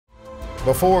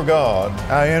Before God,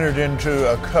 I entered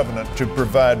into a covenant to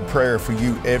provide prayer for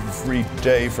you every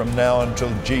day from now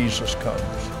until Jesus comes.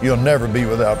 You'll never be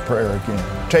without prayer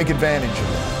again. Take advantage of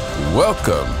that.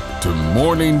 Welcome to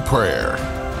Morning Prayer.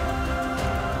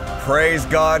 Praise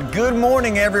God. Good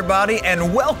morning, everybody,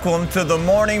 and welcome to the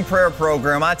Morning Prayer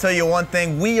Program. I tell you one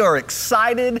thing, we are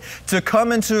excited to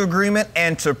come into agreement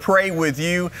and to pray with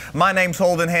you. My name's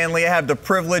Holden, Hanley. I have the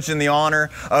privilege and the honor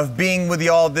of being with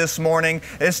you all this morning.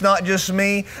 It's not just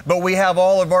me, but we have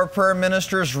all of our prayer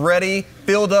ministers ready,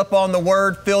 filled up on the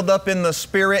Word, filled up in the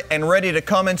Spirit, and ready to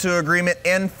come into agreement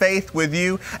in faith with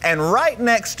you. And right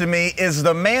next to me is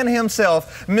the man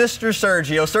himself, Mr.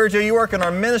 Sergio. Sergio, you work in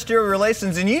our ministerial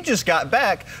relations, and you just got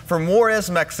back from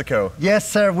Juarez, Mexico. Yes,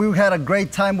 sir. We had a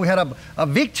great time. We had a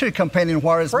victory campaign in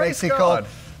Juarez, Praise Mexico. God.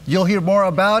 You'll hear more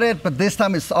about it, but this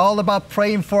time it's all about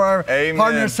praying for our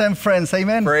partners and friends.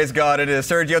 Amen. Praise God, it is.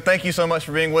 Sergio, thank you so much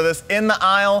for being with us. In the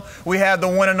aisle, we have the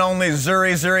one and only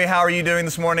Zuri. Zuri, how are you doing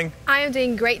this morning? I am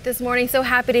doing great this morning. So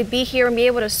happy to be here and be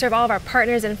able to serve all of our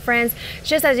partners and friends.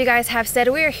 Just as you guys have said,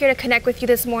 we are here to connect with you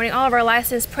this morning. All of our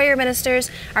licensed prayer ministers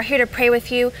are here to pray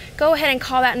with you. Go ahead and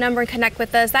call that number and connect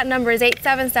with us. That number is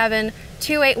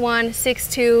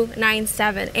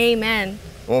 877-281-6297. Amen.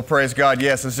 Well, praise God.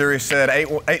 Yes, as Zuri said,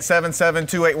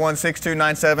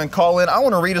 877-281-6297. Call in. I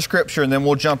want to read a scripture and then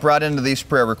we'll jump right into these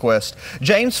prayer requests.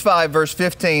 James 5, verse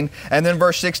 15, and then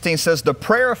verse 16 says, the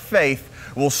prayer of faith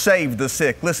will save the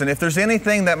sick. Listen, if there's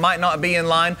anything that might not be in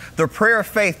line, the prayer of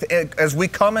faith, as we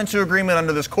come into agreement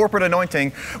under this corporate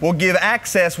anointing, will give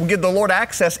the Lord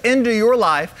access into your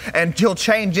life, and He'll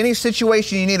change any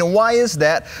situation you need. And why is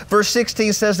that? Verse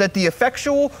 16 says that the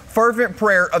effectual, fervent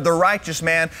prayer of the righteous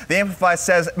man, the Amplified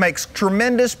says, makes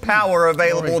tremendous power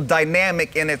available,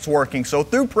 dynamic in its working. So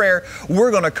through prayer,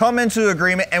 we're going to come into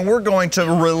agreement and we're going to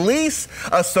release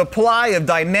a supply of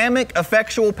dynamic,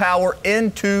 effectual power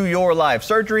into your life.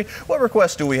 Surgery, what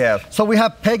requests do we have? So we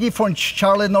have Peggy from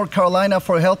Charlotte, North Carolina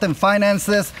for health and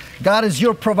finances. God is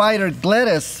your provider.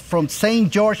 Gladys from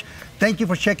St. George, thank you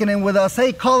for checking in with us.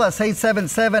 Hey, call us,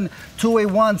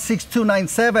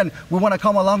 877-281-6297. We want to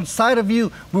come alongside of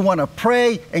you. We want to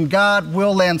pray, and God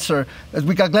will answer. As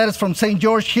we got Gladys from St.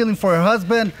 George, healing for her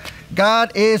husband.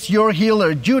 God is your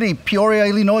healer. Judy, Peoria,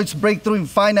 Illinois, breakthrough in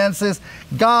finances.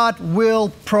 God will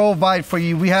provide for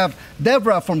you. We have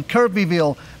Deborah from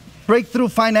Kirbyville, breakthrough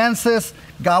finances.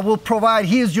 God will provide.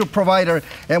 He is your provider.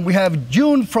 And we have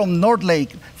June from North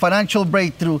Lake, financial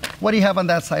breakthrough. What do you have on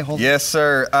that side, Holden? Yes,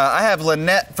 sir. I have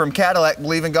Lynette from Cadillac,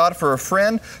 believing God for a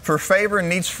friend, for favor, and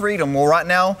needs freedom. Well, right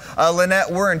now, Lynette,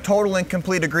 we're in total and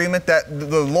complete agreement that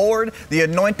the Lord, the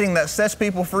anointing that sets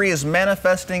people free, is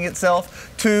manifesting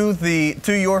itself to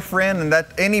your friend, and that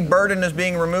any burden is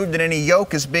being removed and any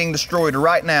yoke is being destroyed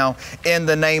right now in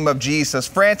the name of Jesus.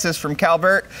 Francis from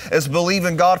Calvert is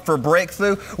believing God for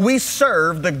breakthrough. We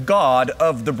serve the God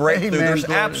of the breakthrough. Amen. There's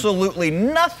absolutely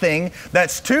nothing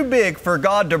that's too big for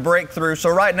God to break through. So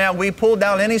right now we pull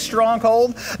down any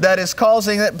stronghold that is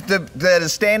causing it, that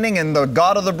is standing, and the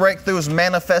God of the breakthrough is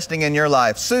manifesting in your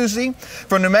life. Susie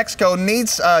from New Mexico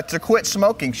needs to quit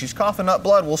smoking. She's coughing up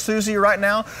blood. Well, Susie, right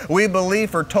now we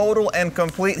believe for total and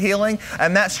complete healing,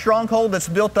 and that stronghold that's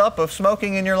built up of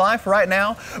smoking in your life right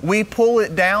now, we pull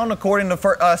it down according to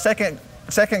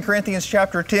 2 Corinthians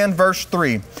chapter 10, verse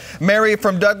 3. Mary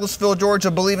from Douglasville,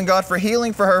 Georgia, believing God for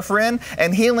healing for her friend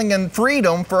and healing and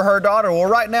freedom for her daughter. Well,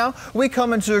 right now, we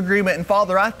come into agreement. And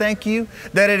Father, I thank you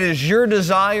that it is your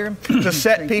desire to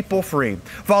set people free.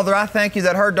 Father, I thank you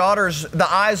that her daughter's,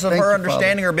 the eyes of her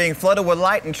understanding are being flooded with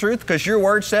light and truth, because your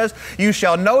word says, you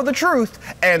shall know the truth,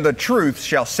 and the truth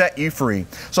shall set you free.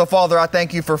 So, Father, I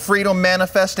thank you for freedom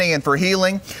manifesting and for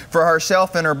healing for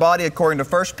herself and her body, according to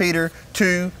 1 Peter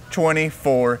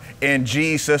 2:24, in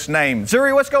Jesus' name.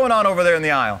 Zuri, what's going on over there in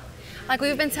the aisle? Like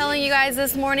we've been telling you guys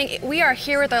this morning, we are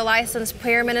here with our licensed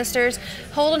prayer ministers.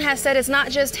 Holden has said it's not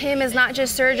just him, it's not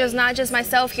just Sergio, it's not just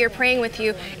myself here praying with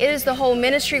you. It is the whole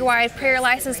ministry-wide prayer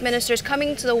licensed ministers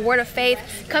coming to the word of faith,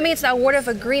 coming to that word of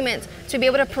agreement to be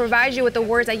able to provide you with the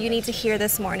words that you need to hear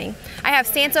this morning. I have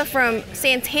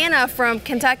Santana from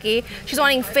Kentucky. She's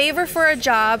wanting favor for a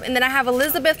job. And then I have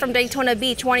Elizabeth from Daytona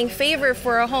Beach wanting favor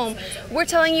for a home. We're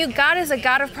telling you, God is a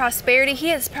God of prosperity.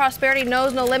 His prosperity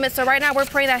knows no limits. So right now we're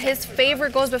praying that His favor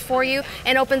goes before you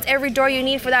and opens every door you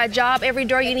need for that job, every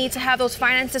door you need to have those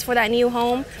finances for that new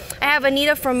home. I have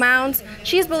Anita from Mounds.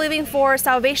 She's believing for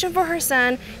salvation for her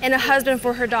son and a husband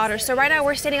for her daughter. So right now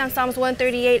we're standing on Psalms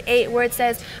 138:8, where it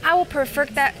says, I will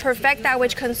perfect that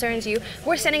which concerns you.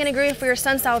 We're standing in agreement for your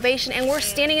son's salvation, and we're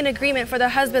standing in agreement for the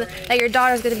husband that your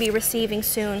daughter is going to be receiving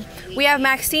soon. We have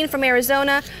Maxine from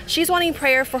Arizona. She's wanting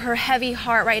prayer for her heavy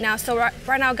heart right now. So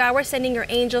right now, God, we're sending your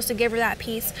angels to give her that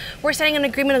peace. We're standing in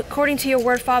agreement according to your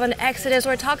word, Father, in Exodus,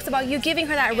 where it talks about you giving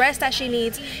her that rest that she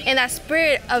needs and that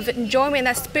spirit of enjoyment,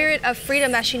 that spirit of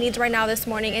freedom that she needs right now this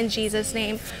morning, in Jesus'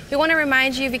 name. We want to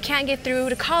remind you, if you can't get through,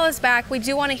 to call us back. We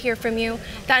do want to hear from you.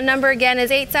 That number again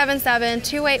is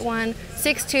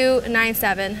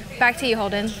 877-281-6297. Back to you,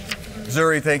 Holden.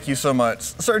 Zuri, thank you so much.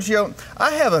 Sergio,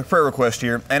 I have a prayer request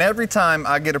here, and every time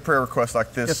I get a prayer request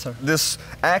like this, yes, sir, this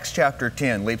Acts chapter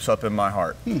 10 leaps up in my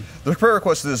heart. The prayer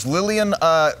request is Lillian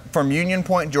from Union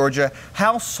Point, Georgia,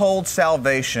 household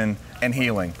salvation and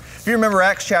healing. If you remember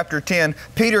Acts chapter 10,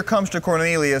 Peter comes to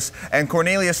Cornelius, and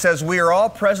Cornelius says, we are all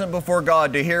present before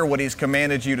God to hear what He's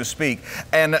commanded you to speak.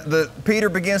 And Peter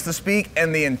begins to speak,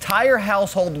 and the entire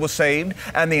household was saved,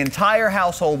 and the entire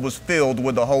household was filled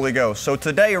with the Holy Ghost. So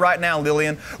today, right now,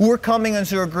 Lillian, we're coming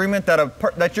into agreement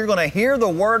that you're going to hear the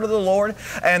word of the Lord,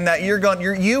 and that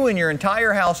you and your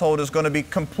entire household is going to be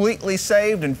completely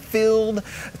saved and filled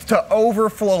to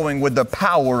overflowing with the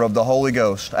power of the Holy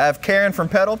Ghost. I have Karen from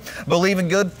Petal, believing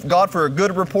God for a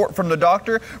good report from the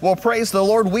doctor. Well, praise the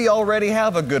Lord, we already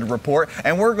have a good report,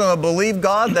 and we're going to believe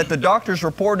God that the doctor's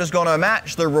report is going to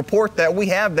match the report that we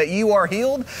have, that you are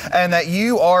healed and that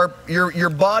your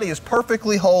body is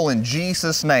perfectly whole in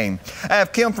Jesus' name. I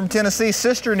have Kim from Tennessee.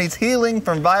 Sister needs healing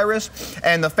from virus,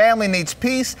 and the family needs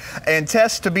peace and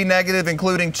tests to be negative,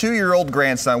 including 2-year-old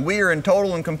grandson. We are in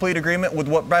total and complete agreement with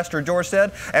what Pastor George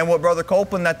said and what Brother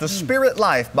Copeland, that the spirit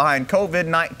life behind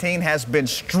COVID-19 has been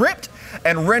stripped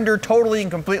and rendered totally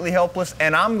and completely helpless,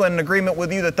 and I'm in agreement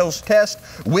with you that those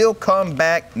tests will come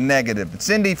back negative.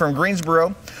 Cindy from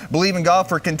Greensboro, believing God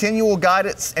for continual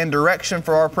guidance and direction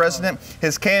for our president,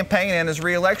 his campaign, and his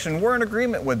re-election. We're in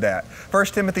agreement with that. 1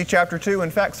 Timothy chapter 2.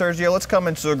 In fact, Sergio, let's come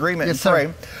into agreement and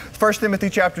pray. 1 Timothy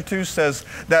chapter 2 says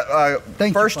that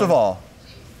first of all,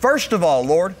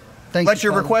 Lord, let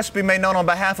your requests be made known on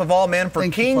behalf of all men, for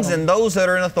kings and those that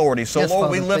are in authority. So,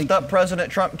 Lord, we lift up President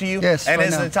Trump to you and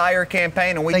his entire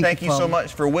campaign, and we thank you so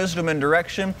much for wisdom and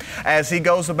direction as he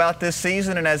goes about this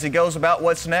season and as he goes about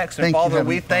what's next. And, Father,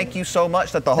 we thank you so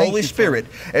much that the Holy Spirit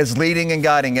is leading and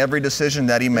guiding every decision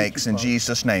that He makes, in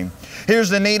Jesus' name. Here's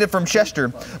Anita from Chester,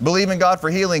 believing God for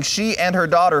healing. She and her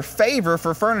daughter favor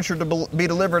for furniture to be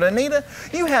delivered. Anita,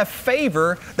 you have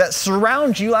favor that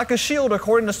surrounds you like a shield,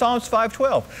 according to Psalms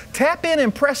 5:12. Tap in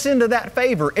and press into that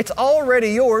favor. It's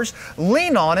already yours.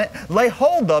 Lean on it, lay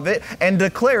hold of it, and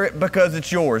declare it, because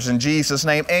it's yours, in Jesus'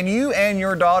 name. And you and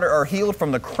your daughter are healed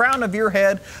from the crown of your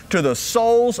head to the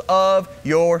soles of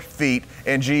your feet,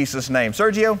 in Jesus' name.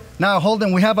 Sergio? Now,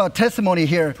 Holden, we have a testimony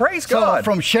here. Praise God.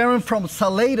 From Sharon from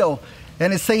Salado,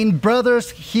 and it's saying, brothers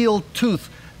heal tooth.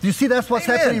 Do you see that's what's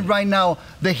happening right now?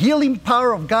 The healing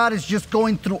power of God is just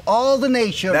going through all the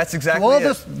nation. That's exactly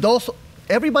it.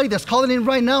 Everybody that's calling in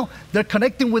right now, they're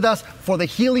connecting with us for the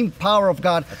healing power of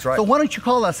God. That's right. So why don't you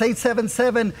call us,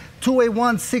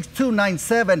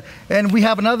 877-281-6297. And we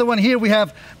have another one here. We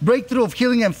have breakthrough of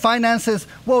healing and finances.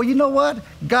 Well, you know what?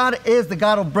 God is the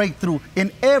God of breakthrough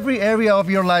in every area of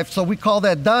your life. So we call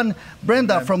that done.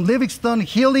 Brenda from Livingston,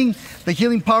 healing. The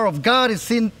healing power of God is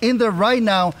in there right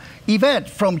now. Yvette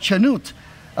from Chanute,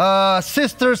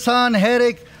 sister, son,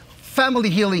 headache, family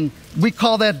healing. We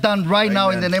call that done right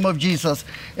now in the name of Jesus.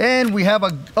 And we have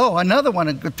another one,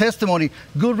 a good testimony,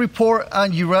 good report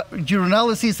on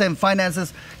urinalysis and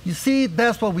finances. You see,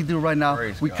 that's what we do right now.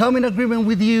 We come in agreement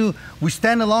with you, we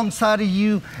stand alongside of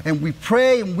you, and we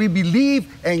pray and we believe,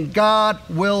 and God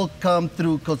will come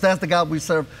through, because that's the God we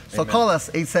serve. So call us,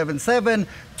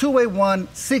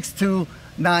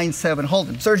 877-281-6297.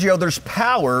 Holden. Sergio, there's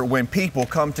power when people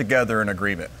come together in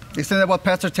agreement. Isn't that what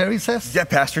Pastor Terry says? Yeah,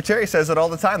 Pastor Terry says it all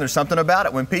the time. There's something about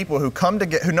it when people who come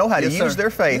together, who know how to use their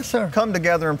faith, come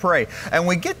together and pray. And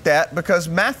we get that because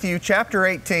Matthew chapter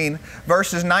 18,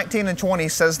 verses 19 and 20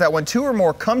 says that when 2 or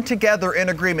more come together in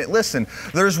agreement, listen,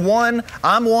 there's one,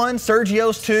 I'm one,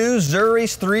 Sergio's 2,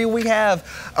 Zuri's 3. We have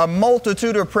a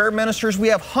multitude of prayer ministers. We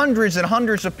have hundreds and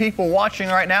hundreds of people watching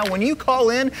right now. When you call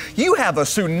in, you have a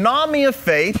tsunami of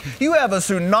faith. You have a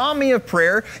tsunami of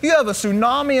prayer. You have a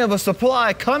tsunami of a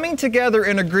supply coming coming together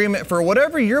in agreement for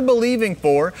whatever you're believing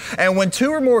for. And when two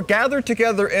or more gather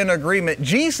together in agreement,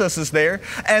 Jesus is there,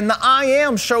 and the I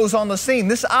Am shows on the scene.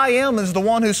 This I Am is the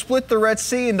one who split the Red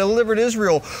Sea and delivered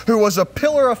Israel, who was a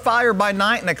pillar of fire by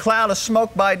night and a cloud of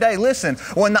smoke by day. Listen,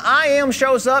 when the I Am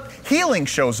shows up, healing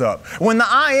shows up. When the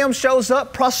I Am shows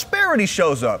up, prosperity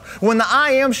shows up. When the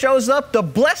I Am shows up, the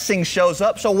blessing shows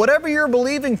up. So whatever you're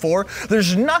believing for,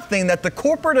 there's nothing that the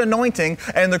corporate anointing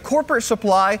and the corporate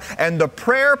supply and the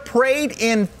prayer prayed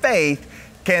in faith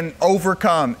can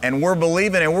overcome. And we're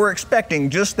believing and we're expecting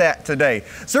just that today.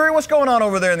 Siri, what's going on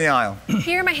over there in the aisle?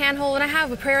 Here in my handhold, and I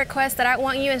have a prayer request that I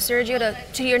want you and Sergio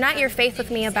to unite your faith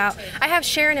with me about. I have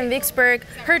Sharon in Vicksburg.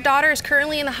 Her daughter is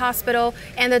currently in the hospital,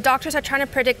 and the doctors are trying to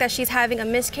predict that she's having a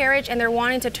miscarriage, and they're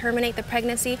wanting to terminate the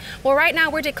pregnancy. Well, right now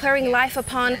we're declaring life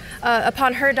upon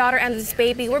her daughter and this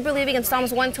baby. We're believing in Psalms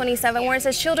 127, where it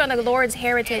says, children are the Lord's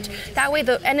heritage. That way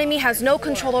the enemy has no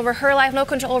control over her life, no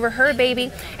control over her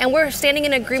baby, and we're standing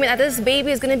in agreement that this baby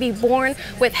is going to be born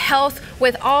with health,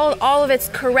 with all of its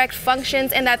correct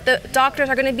functions, and that the doctors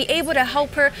are going to be able to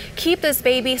help her keep this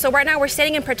baby. So right now we're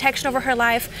standing in protection over her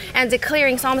life and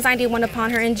declaring Psalms 91 upon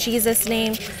her in Jesus'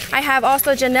 name. I have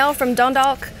also Janelle from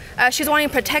Dundalk. She's wanting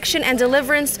protection and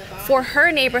deliverance for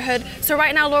her neighborhood. So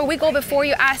right now, Lord, we go before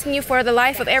you asking you for the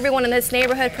life of everyone in this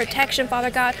neighborhood, protection,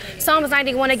 Father God. Psalms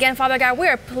 91 again, Father God, we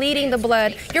are pleading the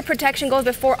blood. Your protection goes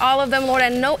before all of them, Lord,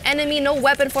 and no enemy, no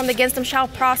weapon formed against them shall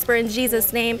prosper in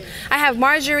Jesus' name. I have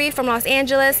Marjorie from Los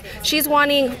Angeles. She's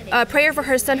wanting prayer for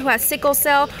her son who has sickle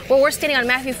cell. Well, we're standing on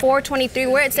Matthew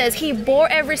 4:23, where it says, he bore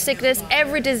every sickness,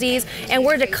 every disease, and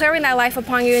we're declaring that life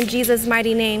upon you in Jesus'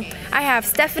 mighty name. I have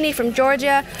Stephanie from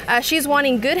Georgia. She's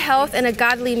wanting good health and a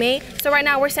godly mate. So right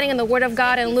now we're standing in the Word of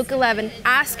God in Luke 11.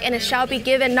 Ask and it shall be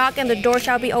given. Knock and the door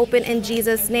shall be open in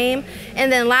Jesus' name. And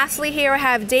then lastly here I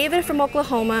have David from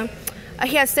Oklahoma.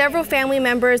 He has several family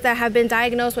members that have been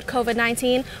diagnosed with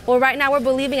COVID-19. Well, right now we're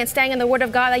believing and standing in the Word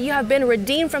of God that you have been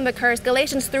redeemed from the curse.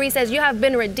 Galatians 3 says you have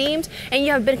been redeemed and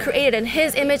you have been created in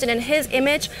His image, and in His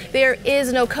image there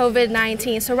is no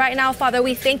COVID-19. So right now, Father,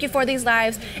 we thank you for these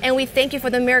lives, and we thank you for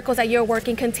the miracles that you're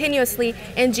working continuously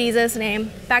in Jesus'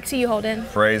 name. Back to you, Holden.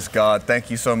 Praise God.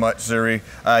 Thank you so much, Zuri.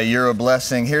 You're a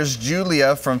blessing. Here's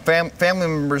Julia from family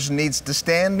members needs to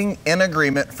standing in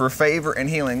agreement for favor and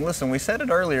healing. Listen, we said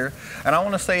it earlier, and I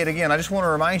want to say it again. I just want to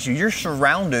remind you, you're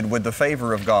surrounded with the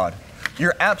favor of God.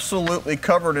 You're absolutely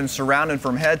covered and surrounded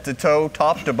from head to toe,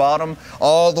 top to bottom,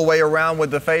 all the way around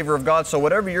with the favor of God. So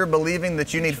whatever you're believing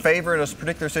that you need favor in a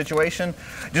particular situation,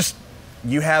 just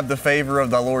you have the favor of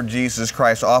the Lord Jesus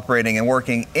Christ operating and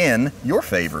working in your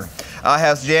favor. I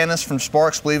have Janice from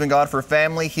Sparks, believing God for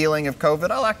family healing of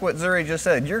COVID. I like what Zuri just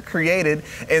said. You're created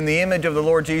in the image of the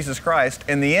Lord Jesus Christ,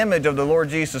 and the image of the Lord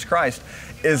Jesus Christ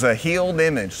is a healed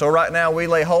image. So right now we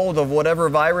lay hold of whatever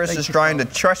virus is trying to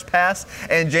trespass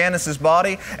in Janice's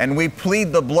body, and we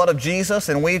plead the blood of Jesus,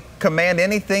 and we command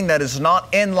anything that is not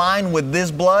in line with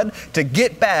this blood to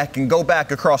get back and go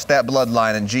back across that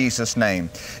bloodline in Jesus' name.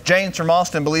 James from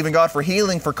Austin, believing God for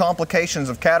healing for complications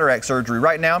of cataract surgery.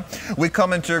 Right now we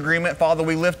come into agreement. Father,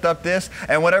 we lift up this,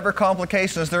 and whatever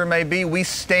complications there may be, we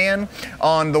stand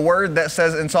on the word that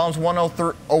says in Psalms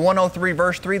 103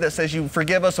 verse 3 that says you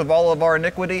forgive us of all of our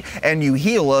iniquities and you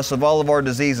heal us of all of our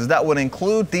diseases. That would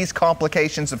include these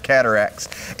complications of cataracts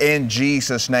in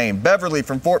Jesus' name. Beverly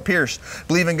from Fort Pierce,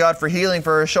 believing God for healing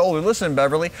for her shoulder. Listen,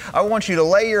 Beverly, I want you to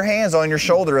lay your hands on your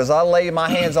shoulder as I lay my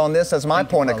hands on this as my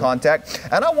point of contact,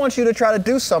 and I want you to try to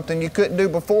do something you couldn't do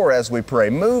before as we pray.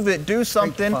 Move it, do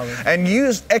something, and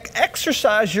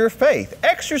exercise your faith.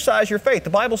 Exercise your faith. The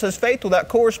Bible says faith without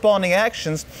corresponding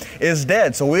actions is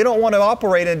dead. So we don't want to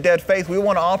operate in dead faith. We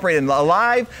want to operate in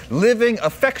alive, living,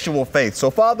 effectual faith. So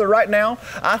Father, right now,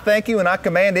 I thank you and I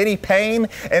command any pain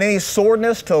and any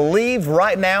soreness to leave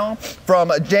right now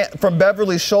from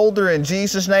Beverly's shoulder in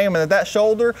Jesus' name, and that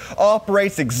shoulder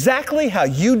operates exactly how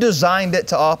you designed it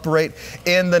to operate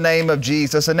in the name of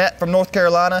Jesus. Annette from North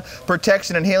Carolina,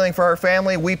 protection and healing for her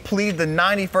family. We plead the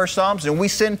 91st Psalms and we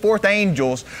send forth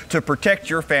angels to protect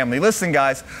your family. Listen,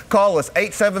 guys, call us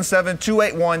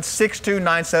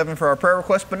 877-281-6297 for our prayer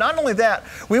requests. But not only that,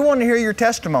 we want to hear your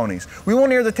testimonies. We want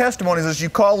to hear the testimonies as you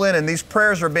call in and these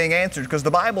prayers are being answered, because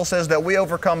the Bible says that we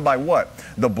overcome by what?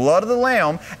 The blood of the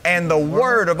Lamb and the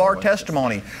word of our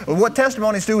testimony. What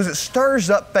testimonies do is it stirs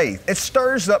up faith. It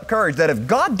stirs up courage that if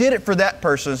God did it for that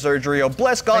person, Sergio,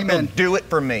 bless God, He'll do it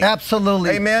for me. Absolutely.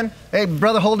 Amen. Hey,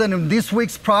 Brother Holden, in this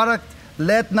week's product,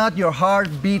 Let Not Your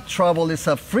Heart Be Troubled. It's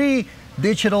a free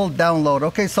digital download.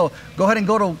 Okay, so go ahead and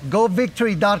go to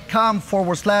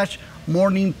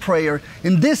govictory.com/morning prayer.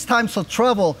 In these times of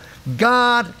trouble,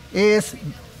 God is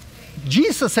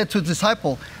Jesus said to his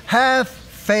disciple, have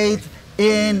faith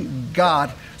in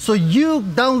God. So you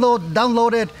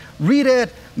download it, read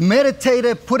it, meditate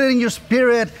it, put it in your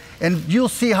spirit, and you'll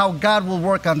see how God will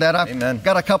work on that. I've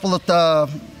got a couple of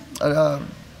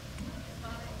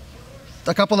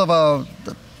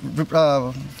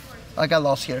I got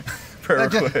lost here.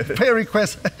 Prayer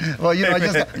request. Well, you know, I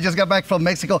just got back from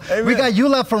Mexico. Amen. We got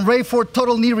Eula from Rayford,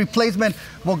 total knee replacement.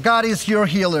 Well, God is your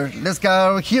healer. Let's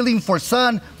go healing for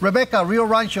son. Rebecca, Rio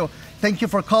Rancho. Thank you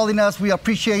for calling us. We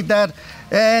appreciate that.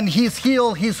 And he's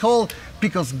healed, he's whole,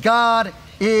 because God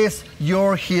is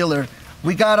your healer.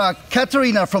 We got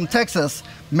Katerina from Texas.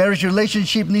 Marriage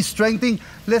relationship needs strengthening.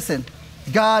 Listen,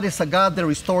 God is a God that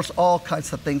restores all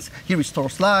kinds of things. He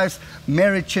restores lives,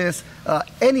 marriages,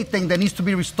 anything that needs to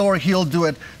be restored, He'll do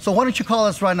it. So why don't you call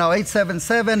us right now,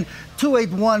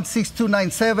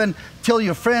 877-281-6297. Tell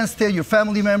your friends, tell your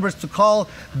family members to call.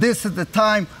 This is the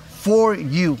time for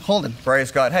you. Holden.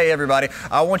 Praise God. Hey, everybody.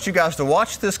 I want you guys to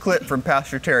watch this clip from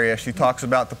Pastor Terry as she talks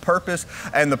about the purpose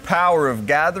and the power of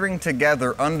gathering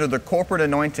together under the corporate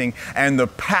anointing and the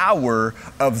power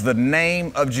of the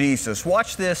name of Jesus.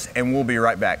 Watch this, and we'll be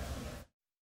right back.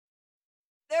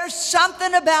 There's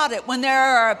something about it when there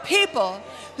are people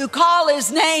who call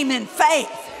His name in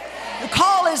faith, who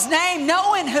call His name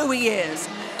knowing who He is,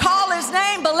 call His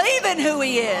name believing who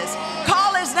He is,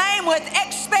 call His name with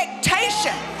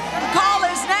expectation, call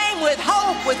His name with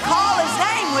hope, call His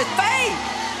name with faith.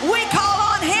 We call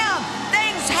on Him,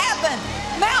 things happen,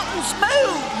 mountains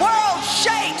move, world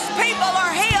shakes, people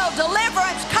are healed,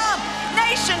 deliverance come,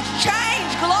 nations change,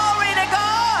 glory to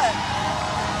God.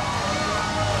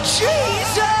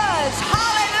 Jesus,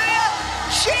 hallelujah,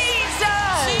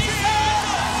 Jesus,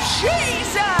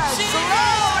 Jesus,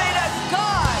 glory to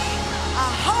God, a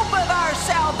hope of our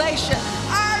salvation,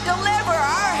 our deliverer,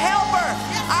 our helper,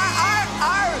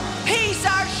 our peace,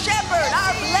 our shepherd,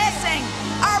 our blessing,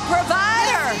 our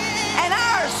provider, and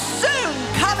our soon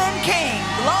coming King.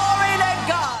 Glory to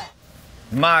God.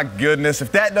 My goodness,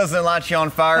 if that doesn't light you on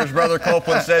fire, as Brother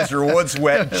Copeland says, your wood's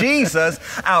wet. Jesus,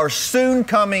 our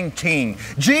soon-coming King.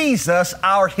 Jesus,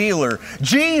 our healer.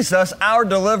 Jesus, our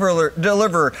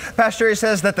deliverer. Pastor Terry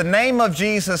says that the name of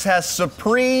Jesus has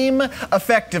supreme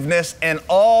effectiveness in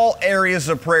all areas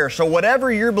of prayer. So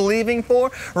whatever you're believing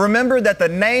for, remember that the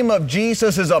name of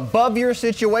Jesus is above your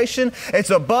situation.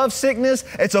 It's above sickness.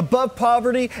 It's above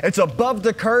poverty. It's above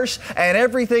the curse. And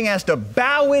everything has to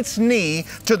bow its knee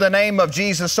to the name of Jesus.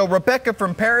 So Rebecca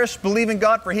from Paris, believing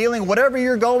God for healing, whatever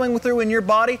you're going through in your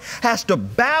body has to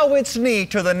bow its knee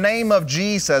to the name of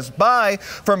Jesus. Bye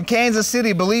from Kansas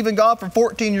City, believing God for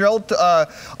 14-year-old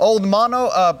old mono,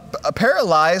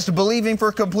 paralyzed, believing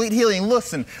for complete healing.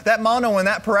 Listen, that mono and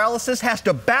that paralysis has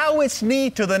to bow its knee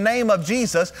to the name of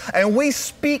Jesus, and we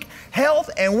speak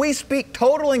health and we speak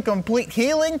total and complete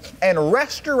healing and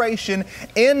restoration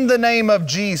in the name of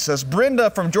Jesus.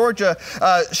 Brenda from Georgia,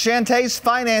 Shantae's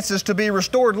finances to be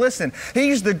restored. Listen,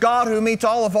 He's the God who meets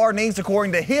all of our needs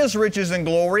according to His riches and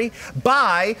glory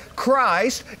by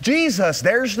Christ Jesus.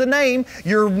 There's the name.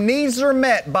 Your needs are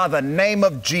met by the name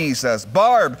of Jesus.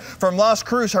 Barb from Las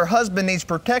Cruz, her husband needs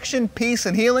protection, peace,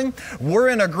 and healing. We're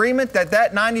in agreement that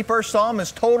 91st Psalm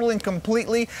is totally and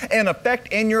completely in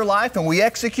effect in your life, and we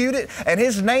execute it, and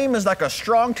His name is like a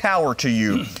strong tower to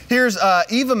you. Here's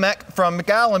Eva Meck from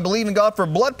McAllen, believing God for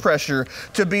blood pressure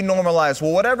to be normalized.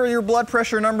 Well, whatever your blood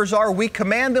pressure numbers are, we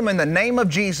command them in the name of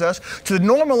Jesus to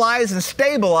normalize and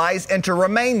stabilize and to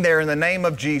remain there in the name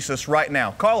of Jesus right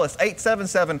now. Call us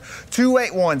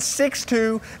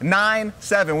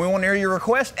 877-281-6297. We want to hear your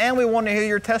requests and we want to hear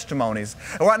your testimonies.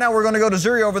 And right now we're going to go to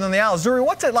Zuri over in the aisle. Zuri,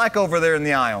 what's it like over there in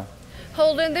the aisle?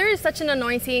 Holden, there is such an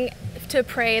anointing to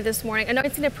pray this morning,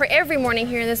 anointing to pray every morning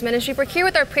here in this ministry. We're here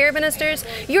with our prayer ministers.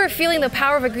 You're feeling the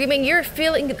power of agreement. You're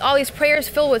feeling all these prayers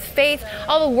filled with faith,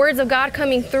 all the words of God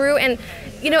coming through. And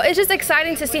you know, it's just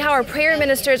exciting to see how our prayer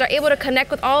ministers are able to connect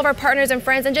with all of our partners and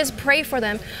friends and just pray for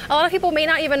them. A lot of people may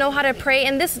not even know how to pray,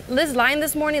 and this line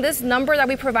this morning, this number that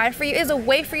we provide for you is a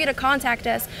way for you to contact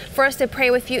us, for us to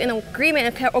pray with you in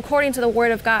agreement according to the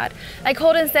Word of God. Like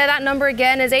Holden said, that number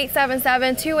again is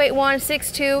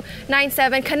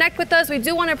 877-281-6297. Connect with us. We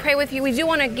do want to pray with you. We do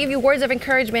want to give you words of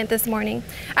encouragement this morning.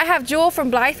 I have Jewel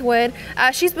from Blythewood.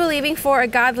 She's believing for a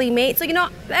godly mate. So, you know,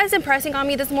 that's impressing on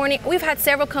me this morning. We've had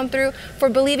several come through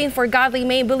for believing for a godly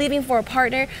mate, believing for a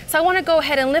partner. So I want to go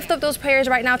ahead and lift up those prayers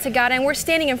right now to God. And we're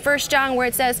standing in 1 John where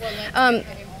it says,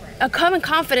 come in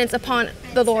confidence upon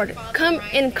the Lord. Come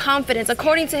in confidence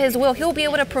according to His will. He'll be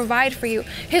able to provide for you.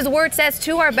 His word says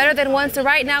two are better than one. So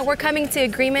right now we're coming to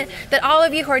agreement that all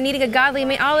of you who are needing a godly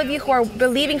mate, all of you who are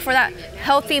believing for that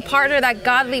healthy partner, that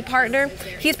godly partner,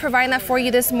 He's providing that for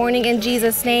you this morning in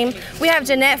Jesus' name. We have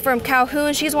Jeanette from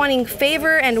Calhoun. She's wanting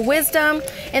favor and wisdom.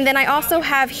 And then I also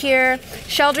have here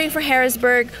Sheldon from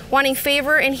Harrisburg wanting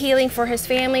favor and healing for his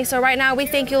family. So right now we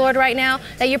thank you, Lord, right now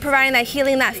that you're providing that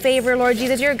healing, that favor, Lord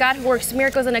Jesus. You're a God who works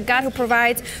miracles and a God who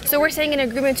provides. So we're saying in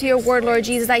agreement to your word, Lord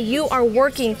Jesus, that you are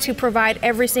working to provide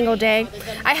every single day.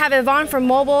 I have Yvonne from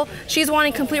Mobile. She's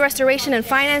wanting complete restoration and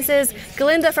finances.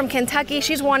 Glinda from Kentucky.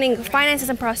 She's wanting finances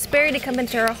and prosperity to come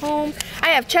into her home. I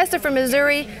have Chester from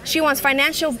Missouri. He wants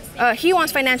financial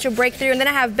breakthrough. And then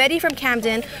I have Betty from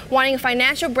Camden wanting a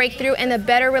financial breakthrough and a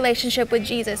better relationship with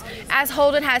Jesus. As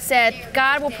Holden has said,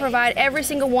 God will provide every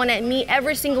single one and meet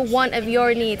every single one of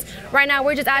your needs. Right now,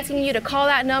 we're just asking you to call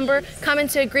that number, come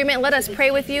into agreement, let us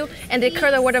pray with you, and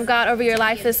declare the word of God over your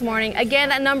life this morning. Again,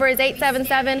 that number is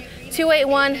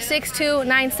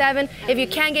 877-281-6297. If you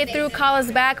can't get through, call us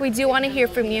back. We do want to hear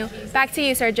from you. Back to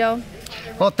you, Sergio.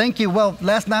 Well, thank you. Well,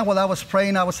 last night while I was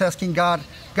praying, I was asking God,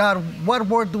 what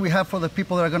word do we have for the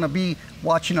people that are going to be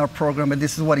watching our program? And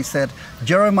this is what He said,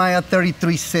 Jeremiah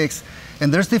 33:6.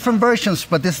 And there's different versions,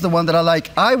 but this is the one that I like.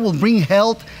 I will bring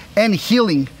health and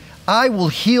healing. I will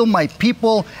heal my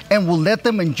people and will let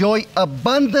them enjoy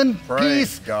abundant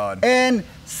peace and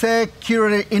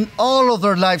security in all of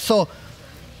their lives. So,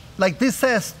 like this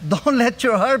says, don't let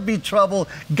your heart be troubled.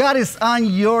 God is on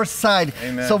your side.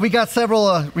 Amen. So we got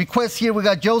several requests here. We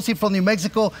got Josie from New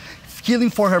Mexico, healing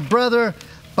for her brother.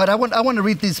 But I want to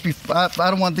read this before.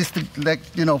 I don't want this to,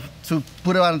 to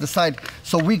put it on the side.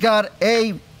 So we got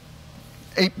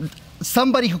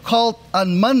somebody who called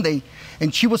on Monday,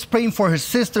 and she was praying for her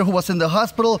sister who was in the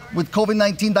hospital with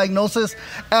COVID-19 diagnosis.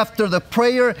 After the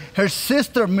prayer, her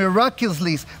sister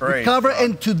miraculously recovered,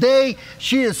 and today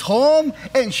she is home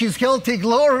and she's healthy.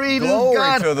 Glory to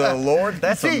God. To the Lord.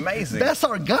 That's amazing. That's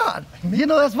our God.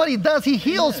 That's what He does. He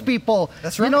heals people.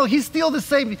 That's right. He's still the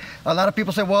same. A lot of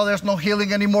people say, well, there's no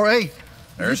healing anymore. Hey,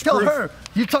 there's you tell proof. her.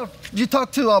 You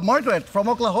talk to Margaret from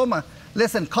Oklahoma.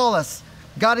 Listen, call us.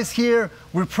 God is here.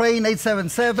 We're praying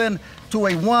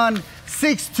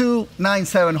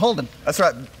 877-281-6297. Holden. That's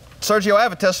right. Sergio, I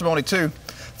have a testimony too.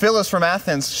 Phyllis from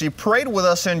Athens, she prayed with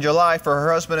us in July for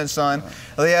her husband and son.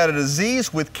 They had a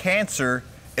disease with cancer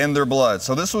in their blood.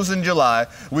 So this was in July.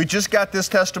 We just got this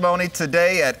testimony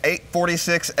today at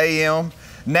 8:46 a.m.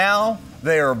 Now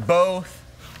they are both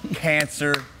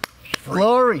cancer-free.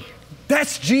 Glory.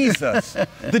 That's Jesus.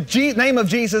 The name of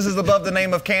Jesus is above the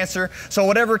name of cancer. So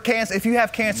whatever cancer, if you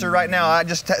have cancer right now, I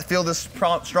just feel this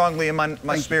strongly in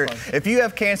my spirit. If you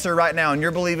have cancer right now and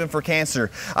you're believing for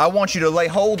cancer, I want you to lay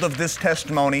hold of this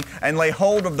testimony and lay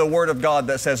hold of the word of God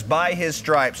that says, by His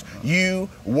stripes you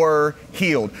were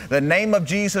healed. The name of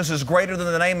Jesus is greater than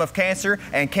the name of cancer,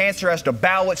 and cancer has to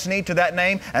bow its knee to that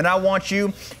name. And I want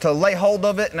you to lay hold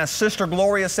of it. And as Sister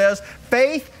Gloria says,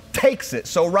 faith takes it.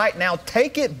 So right now,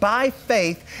 take it by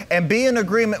faith and be in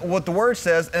agreement with what the Word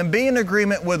says, and be in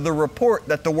agreement with the report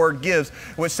that the Word gives,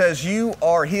 which says you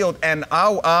are healed. And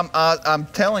I'm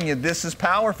telling you, this is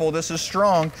powerful. This is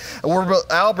strong.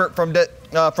 Albert from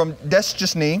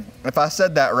Destisny, if I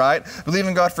said that right,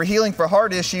 believing God for healing for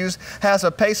heart issues, has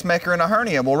a pacemaker and a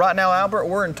hernia. Well, right now, Albert,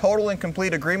 we're in total and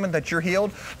complete agreement that you're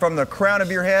healed from the crown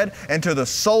of your head and to the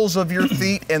soles of your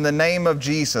feet in the name of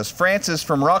Jesus. Francis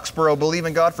from Roxborough,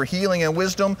 believing God for healing and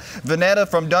wisdom. Vanetta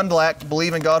from Dundalk,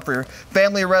 believing God for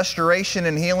family restoration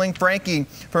and healing. Frankie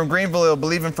from Greenville,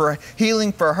 believing for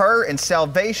healing for her and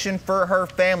salvation for her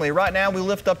family. Right now, we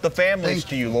lift up the families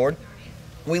to you, Lord.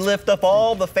 We lift up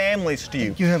all the families to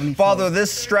you. Father,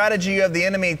 this strategy of the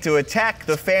enemy to attack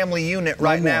the family unit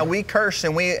right now, we curse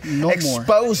and we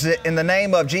expose it in the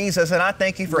name of Jesus. And I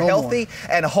thank you for healthy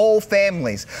and whole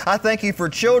families. I thank you for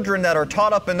children that are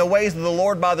taught up in the ways of the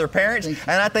Lord by their parents.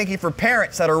 And I thank you for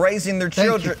parents that are raising their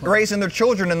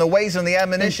children in the ways and the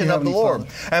admonition of the Lord.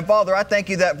 And Father, I thank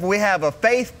you that we have a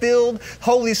faith-filled,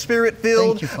 Holy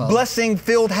Spirit-filled,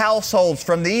 blessing-filled households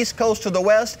from the East Coast to the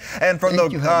West, and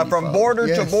from border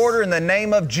to border in the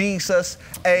name of Jesus.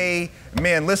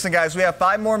 Amen. Listen, guys, we have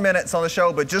 5 more minutes on the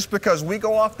show, but just because we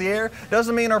go off the air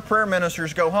doesn't mean our prayer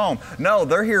ministers go home. No,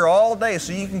 they're here all day,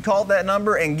 so you can call that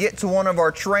number and get to one of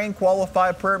our trained,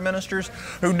 qualified prayer ministers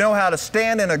who know how to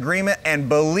stand in agreement and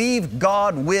believe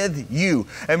God with you.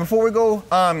 And before we go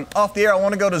off the air, I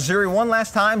want to go to Zuri one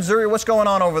last time. Zuri, what's going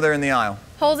on over there in the aisle?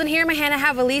 Holden, here in my hand I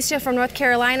have Alicia from North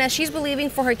Carolina. She's believing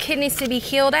for her kidneys to be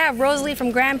healed. I have Rosalie from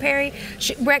Grand Prairie,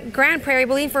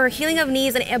 believing for her healing of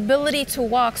knees and ability to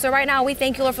walk. So right now we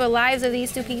thank you, Lord, for the lives of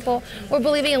these two people. We're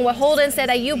believing in what Holden said,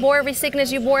 that you bore every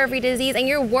sickness, you bore every disease, and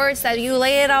your words that you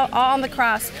lay it all on the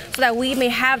cross so that we may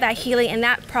have that healing and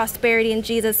that prosperity in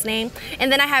Jesus' name.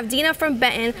 And then I have Dina from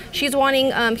Benton. She's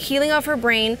wanting healing of her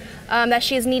brain, that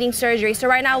she is needing surgery. So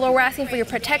right now, Lord, we're asking for your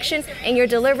protection and your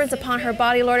deliverance upon her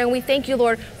body, Lord. And we thank you,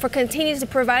 Lord, for continuously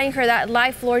providing her that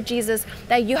life, Lord Jesus,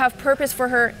 that you have purpose for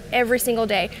her every single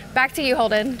day. Back to you,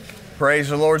 Holden. Praise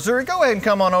the Lord. Zuri, go ahead and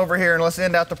come on over here and let's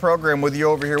end out the program with you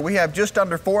over here. We have just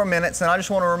under 4 minutes, and I just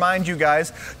want to remind you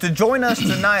guys to join us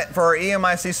tonight for our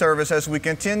EMIC service as we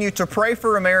continue to pray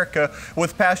for America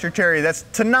with Pastor Terry. That's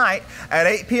tonight at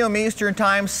 8 p.m. Eastern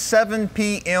Time, 7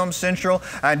 p.m. Central.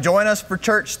 And join us for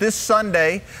church this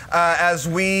Sunday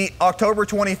October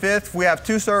 25th, we have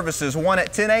 2 services, one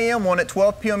at 10 a.m., one at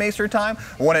 12 p.m. Eastern Time,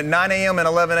 one at 9 a.m. and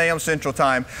 11 a.m. Central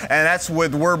Time. And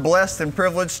we're blessed and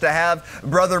privileged to have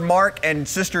Brother Mark and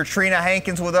Sister Trina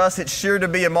Hankins with us. It's sure to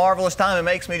be a marvelous time. It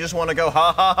makes me just want to go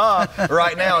ha ha ha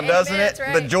right now, doesn't it?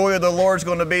 Right. The joy of the Lord's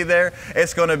going to be there.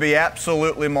 It's going to be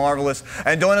absolutely marvelous.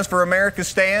 And join us for America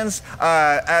Stands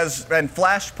and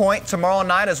Flashpoint tomorrow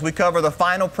night as we cover the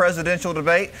final presidential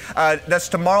debate. That's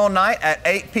tomorrow night at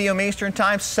 8 p.m. Eastern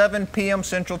Time, 7 p.m.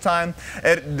 Central Time.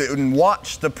 And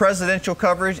watch the presidential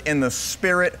coverage in the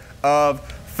spirit of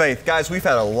faith. Guys, we've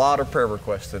had a lot of prayer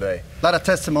requests today. A lot of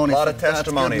testimonies. A lot of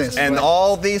testimonies. And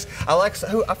all these,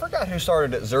 Alexa, I forgot who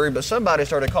started it, Zuri, but somebody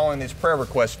started calling these prayer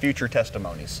requests future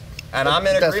testimonies. And I'm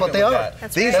in agreement with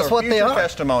that. These are future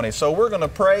testimonies. So we're going to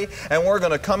pray and we're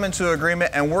going to come into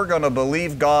agreement and we're going to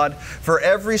believe God for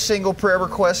every single prayer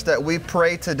request that we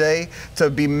pray today to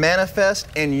be manifest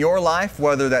in your life,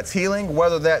 whether that's healing,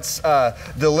 whether that's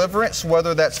deliverance,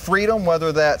 whether that's freedom,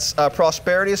 whether that's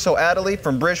prosperity. So Adelie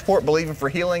from Bridgeport, believing for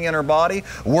healing in her body.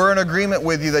 We're in agreement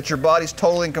with you that your body's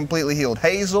totally and completely healed.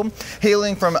 Hazel,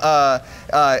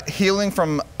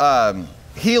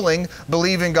 healing,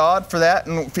 believe in God for that,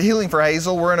 and for healing for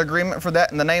Hazel. We're in agreement for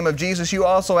that in the name of Jesus. You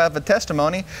also have a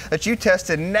testimony that you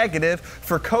tested negative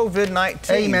for COVID-19.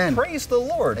 Amen. Praise the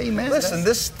Lord. Amen. Listen,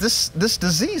 this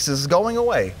disease is going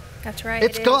away. That's right.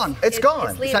 It's gone. It's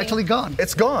gone. It's actually gone.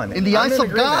 It's gone. In the eyes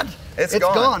of God, it's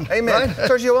gone. Amen. Right?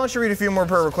 Sergio, why don't you read a few more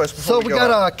prayer requests before we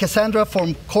got Cassandra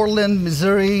from Cortland,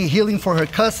 Missouri, healing for her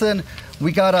cousin.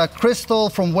 We got Crystal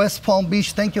from West Palm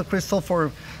Beach. Thank you, Crystal,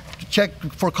 for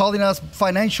calling us.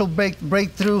 Financial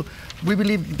breakthrough. We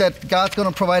believe that God's going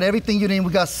to provide everything you need.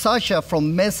 We got Sasha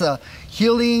from Mesa,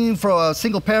 healing for a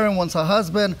single parent, wants a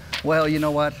husband. Well, you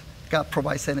know what? God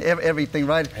provides everything,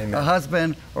 right? Amen. A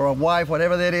husband or a wife,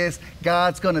 whatever that is,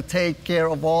 God's going to take care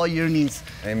of all your needs.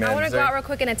 Amen. I want to go out real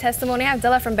quick in a testimony. I have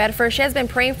Della from Bedford. She has been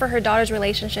praying for her daughter's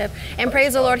relationship. And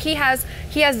praise the Lord, He has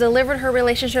delivered her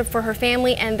relationship for her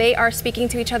family, and they are speaking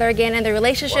to each other again, and the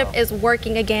relationship is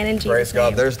working again in Jesus' name. Praise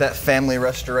God. There's that family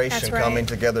restoration coming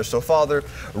together. So Father,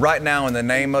 right now in the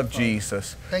name of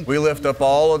Jesus, we lift up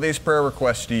all of these prayer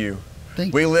requests to you.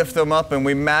 We lift them up and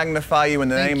we magnify you in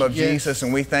the name of Jesus,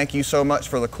 and we thank you so much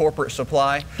for the corporate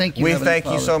supply. Thank you, we thank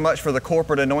you so much for the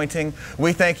corporate anointing.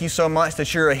 We thank you so much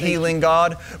that you're a healing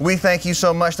God. We thank you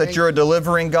so much that you're a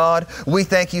delivering God. We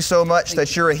thank you so much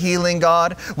that you're a healing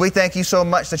God. We thank you so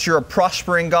much that you're a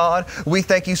prospering God. We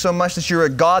thank you so much that you're a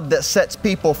God that sets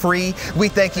people free. We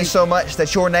thank you so much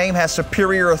that your name has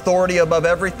superior authority above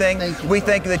everything. We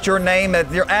thank you that your name,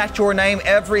 at your name,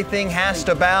 everything has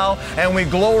to bow, and we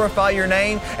glorify your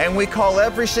name, and we call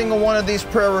every single one of these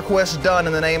prayer requests done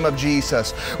in the name of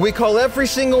Jesus. We call every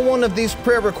single one of these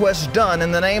prayer requests done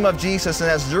in the name of Jesus. And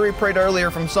as Zuri prayed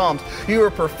earlier from Psalms, you are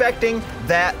perfecting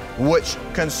that which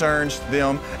concerns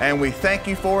them, and we thank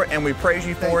you for it and we praise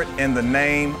you for it in the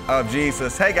name of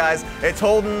Jesus. Hey guys, it's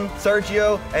Holden,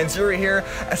 Sergio, and Zuri here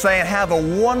saying have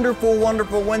a wonderful,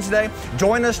 wonderful Wednesday.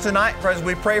 Join us tonight as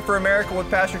we pray for America with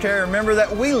Pastor Terry. Remember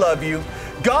that we love you,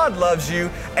 God loves you,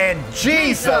 and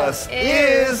Jesus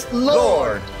is Lord.